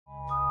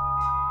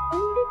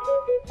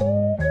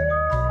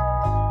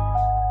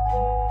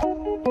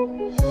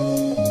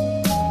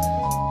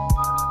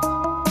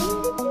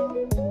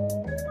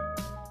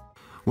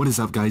What is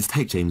up guys,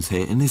 Tech James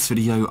here. In this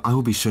video I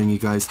will be showing you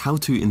guys how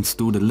to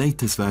install the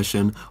latest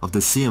version of the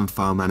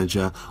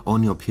CMFileManager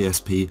on your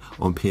PSP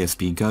on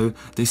PSP GO.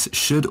 This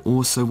should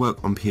also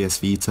work on PS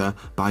Vita,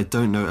 but I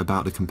don't know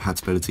about the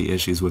compatibility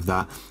issues with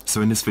that.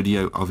 So in this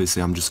video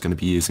obviously I'm just going to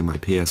be using my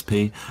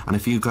PSP, and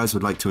if you guys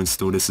would like to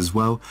install this as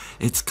well,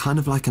 it's kind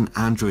of like an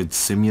Android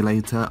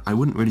simulator. I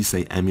wouldn't really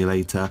say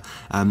emulator.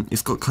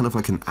 It's got kind of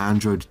like an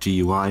Android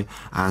GUI,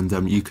 and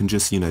you can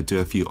just do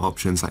a few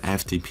options like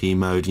Ftp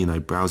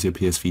mode, browse your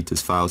PS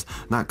Vita's files,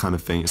 that kind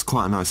of thing. It's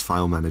quite a nice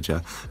file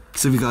manager.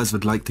 So if you guys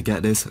would like to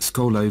get this,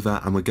 scroll over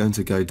and we're going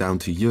to go down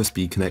to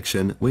USB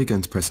connection. We're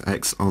going to press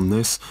X on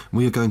this.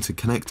 We are going to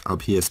connect our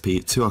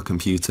PSP to our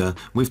computer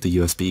with the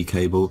USB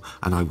cable,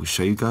 and I will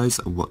show you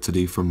guys what to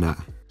do from there.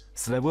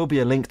 So there will be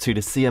a link to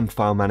the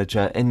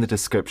CMFileManager in the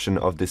description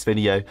of this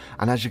video,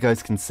 and as you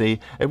guys can see,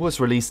 it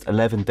was released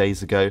 11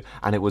 days ago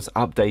and it was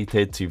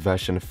updated to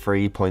version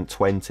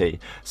 3.20.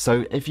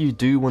 So if you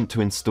do want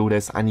to install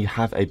this and you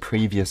have a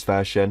previous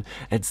version,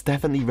 it's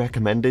definitely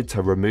recommended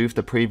to remove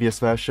the previous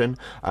version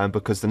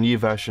because the new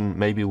version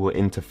maybe will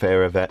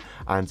interfere with it,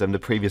 and the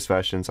previous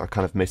versions are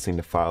kind of missing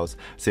the files.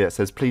 So yeah, it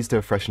says please do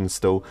a fresh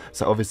install,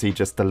 so obviously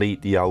just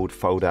delete the old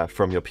folder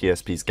from your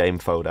PSP's game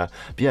folder.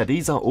 But yeah,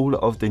 these are all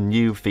of the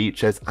new features,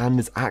 and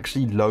there's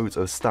actually loads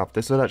of stuff.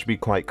 This would actually be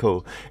quite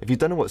cool. If you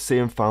don't know what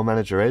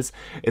CMFileManager is,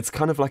 it's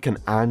kind of like an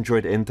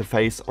Android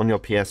interface on your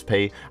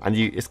PSP, and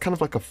it's kind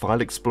of like a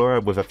file explorer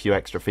with a few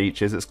extra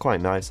features. It's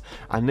quite nice,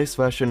 and this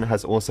version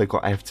has also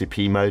got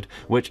Ftp mode,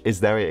 which is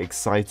very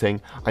exciting.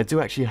 I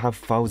do actually have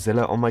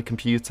Filezilla on my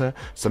computer,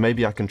 so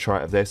maybe I can try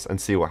it with this and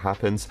see what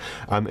happens.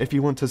 If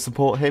you want to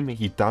support him,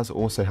 he does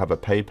also have a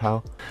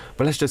PayPal.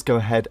 But let's just go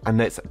ahead and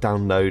let's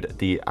download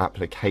the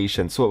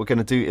application. So what we're going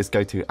to do is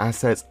go to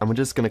Assets, and we're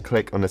just going to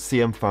click on the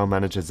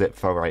CMFileManager zip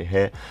file right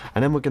here,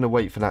 and then we're going to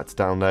wait for that to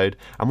download.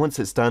 And once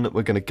it's done,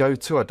 we're going to go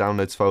to our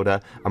downloads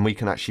folder and we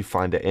can actually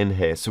find it in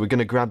here. So we're going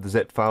to grab the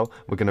zip file,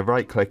 we're going to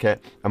right click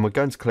it, and we're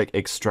going to click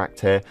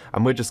extract here,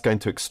 and we're just going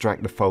to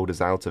extract the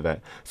folders out of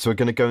it. So we're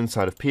going to go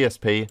inside of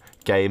PSP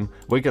game,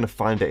 we're going to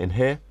find it in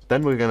here.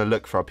 Then we're going to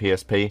look for our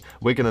PSP,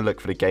 we're going to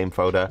look for the game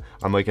folder,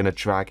 and we're going to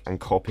drag and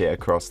copy it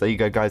across. There you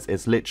go guys,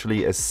 it's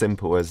literally as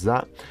simple as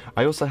that.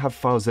 I also have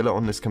Filezilla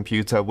on this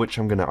computer, which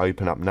I'm going to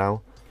open up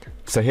now.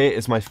 So here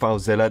is my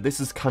Filezilla. This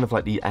is kind of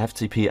like the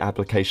FTP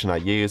application I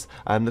use.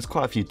 There's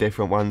quite a few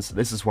different ones.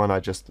 This is one I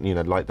just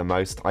like the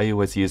most. I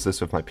always use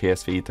this with my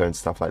PS Vita and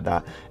stuff like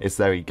that. It's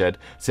very good.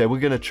 So yeah, we're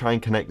going to try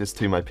and connect this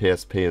to my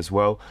PSP as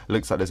well.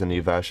 Looks like there's a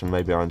new version.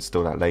 Maybe I'll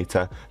install that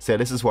later. So yeah,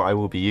 this is what I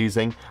will be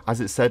using.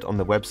 As it said on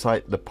the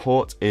website, the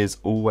port is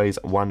always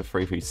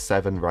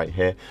 1337 right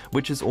here,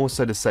 which is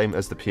also the same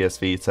as the PS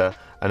Vita,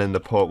 and then the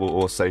port will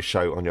also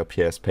show on your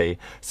PSP.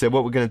 So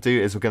what we're going to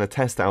do is we're going to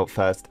test it out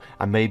first,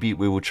 and maybe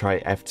we will try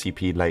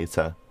FTP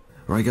later.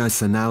 Right guys,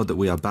 so now that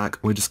we are back,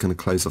 we're just going to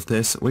close off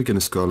this, we're going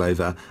to scroll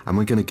over and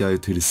we're going to go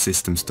to the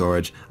system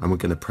storage, and we're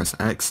going to press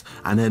X,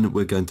 and then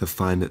we're going to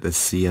find the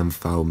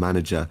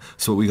CMFileManager.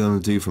 So what we're going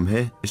to do from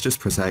here is just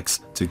press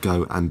X to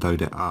go and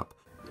load it up.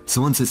 So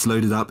once it's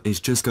loaded up,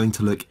 it's just going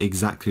to look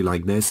exactly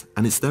like this,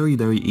 and it's very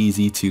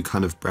easy to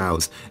kind of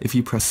browse. If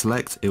you press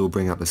select, it will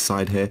bring up the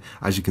side here.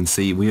 As you can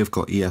see, we have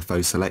got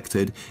EFO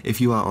selected. If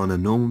you are on a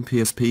normal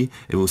PSP,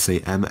 it will say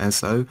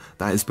MSO.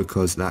 That is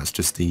because that's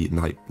just the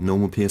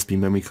normal PSP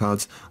memory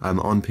cards.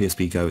 On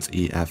PSP GO, it's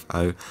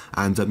EFO,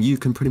 and you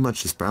can pretty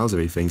much just browse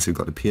everything. So you've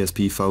got the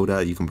PSP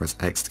folder, you can press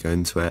X to go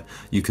into it,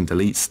 you can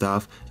delete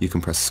stuff, you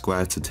can press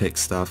square to tick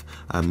stuff,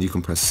 you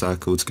can press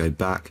circle to go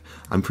back.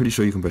 I'm pretty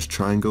sure you can press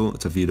triangle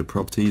to view the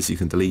properties, you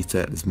can delete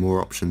it, there's more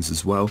options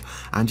as well.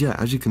 And yeah,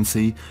 as you can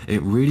see,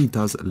 it really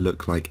does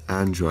look like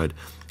Android.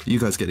 You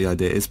guys get the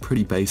idea. It's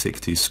pretty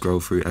basic to scroll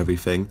through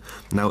everything.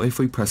 Now if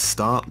we press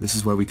start, this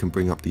is where we can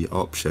bring up the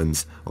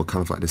options, or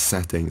kind of like the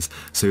settings.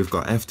 So we've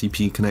got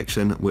Ftp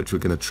Connection, which we're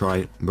going to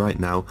try right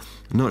now.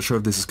 I'm not sure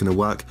if this is going to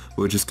work, but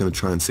we're just going to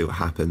try and see what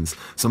happens.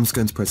 So I'm just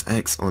going to press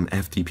X on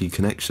Ftp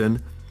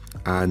Connection,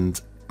 and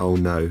oh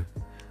no,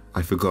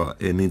 I forgot,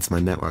 it needs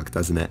my network,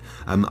 doesn't it?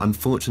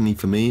 Unfortunately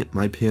for me,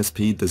 my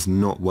PSP does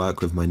not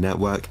work with my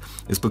network.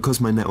 It's because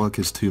my network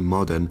is too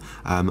modern.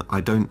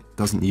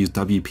 Doesn't use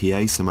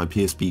WPA, so my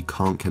PSP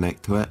can't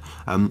connect to it,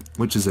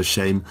 which is a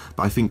shame,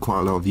 but I think quite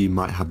a lot of you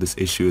might have this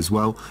issue as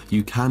well.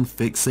 You can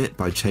fix it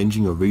by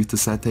changing your router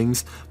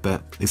settings,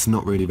 but it's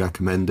not really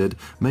recommended.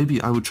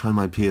 Maybe I will try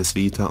my PS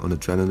Vita on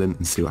Adrenaline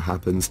and see what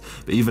happens,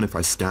 but even if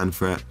I scan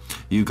for it,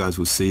 you guys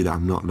will see that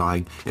I'm not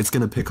lying. It's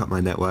going to pick up my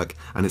network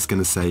and it's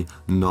going to say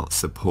not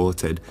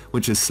supported,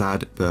 which is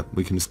sad, but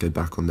we can just go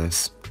back on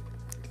this.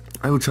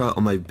 I will try it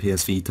on my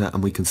PS Vita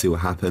and we can see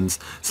what happens.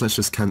 So let's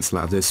just cancel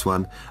out of this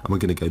one and we're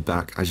going to go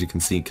back. As you can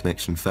see,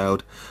 connection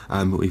failed.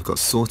 We've got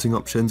sorting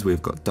options,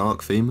 we've got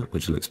dark theme,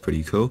 which looks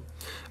pretty cool.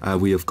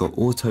 We have got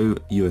auto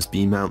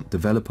USB mount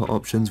developer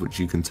options, which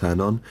you can turn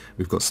on.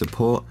 We've got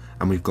support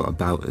and we've got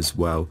about as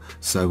well.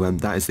 So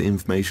that is the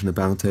information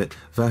about it.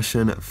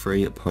 Version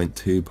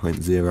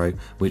 3.2.0,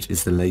 which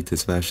is the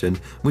latest version,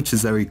 which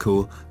is very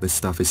cool. This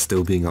stuff is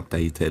still being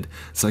updated.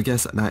 So I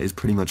guess that is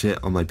pretty much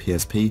it on my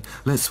PSP.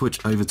 Let's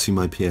switch over to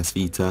my PS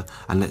Vita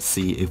and let's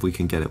see if we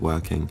can get it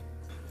working.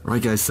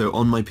 Right guys, so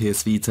on my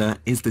PS Vita,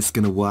 is this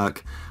going to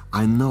work?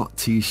 I'm not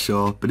too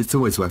sure, but it's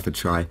always worth a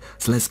try.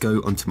 So let's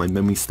go onto my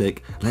memory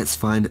stick, let's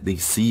find the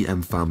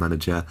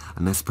CMFileManager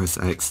and let's press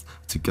X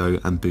to go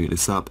and boot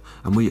this up,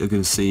 and we are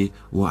going to see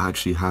what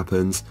actually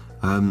happens.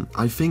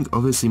 I think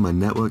obviously my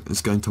network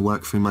is going to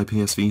work through my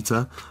PS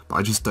Vita, but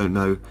I just don't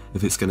know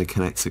if it's going to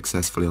connect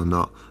successfully or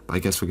not, but I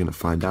guess we're going to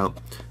find out.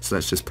 So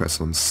let's just press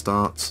on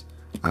start,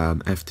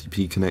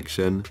 Ftp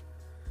Connection,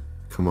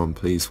 come on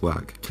please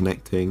work,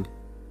 connecting.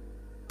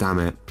 Damn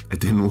it,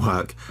 it didn't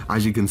work.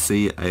 As you can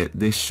see,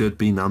 this should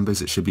be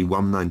numbers. It should be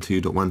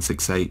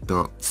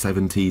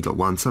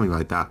 192.168.70.1, something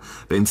like that.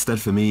 But instead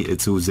for me,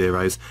 it's all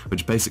zeros,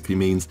 which basically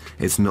means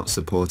it's not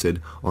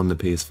supported on the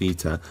PS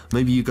Vita.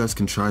 Maybe you guys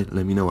can try,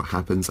 let me know what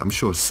happens. I'm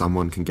sure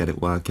someone can get it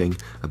working,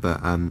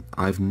 but I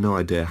have no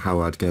idea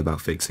how I'd go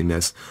about fixing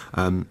this.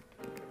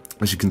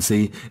 As you can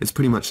see, it's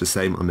pretty much the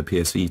same on the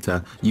PS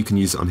Vita. You can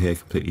use it on here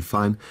completely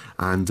fine.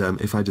 And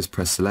if I just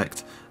press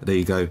select, there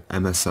you go,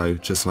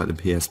 MSO, just like the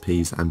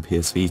PSPs and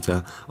PS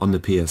Vita. On the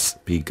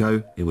PSP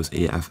GO, it was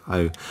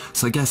EFO.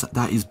 So I guess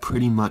that is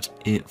pretty much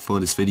it for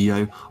this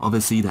video.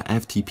 Obviously, the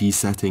FTP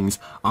settings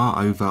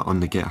are over on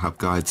the GitHub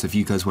guide. So if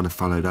you guys want to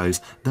follow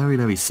those, very,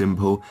 very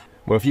simple.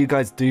 Well, if you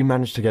guys do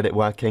manage to get it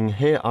working,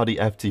 here are the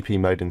Ftp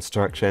Mode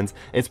Instructions.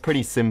 It's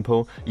pretty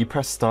simple. You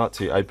press start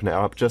to open it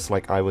up, just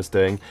like I was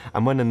doing,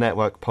 and when the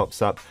network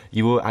pops up,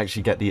 you will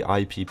actually get the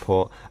IP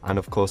port, and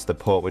of course the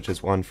port, which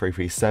is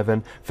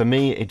 1337. For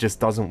me, it just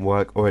doesn't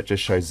work, or it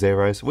just shows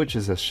zeros, which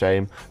is a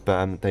shame,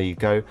 but there you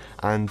go.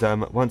 And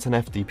once an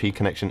FTP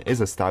connection is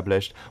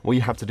established, all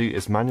you have to do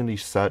is manually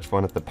search for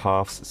one of the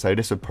paths. So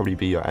this would probably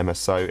be your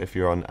MSO if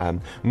you're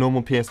on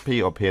normal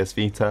PSP or PS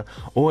Vita,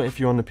 or if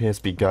you're on the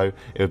PSP GO,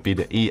 it would be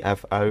the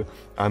EFO.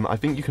 I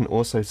think you can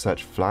also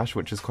search Flash,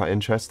 which is quite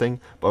interesting,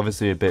 but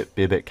obviously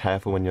be a bit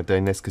careful when you're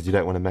doing this because you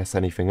don't want to mess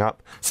anything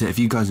up. So if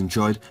you guys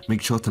enjoyed,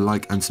 make sure to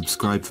like and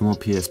subscribe for more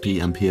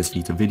PSP and PS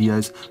Vita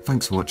videos.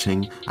 Thanks for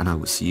watching, and I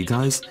will see you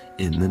guys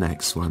in the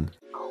next one.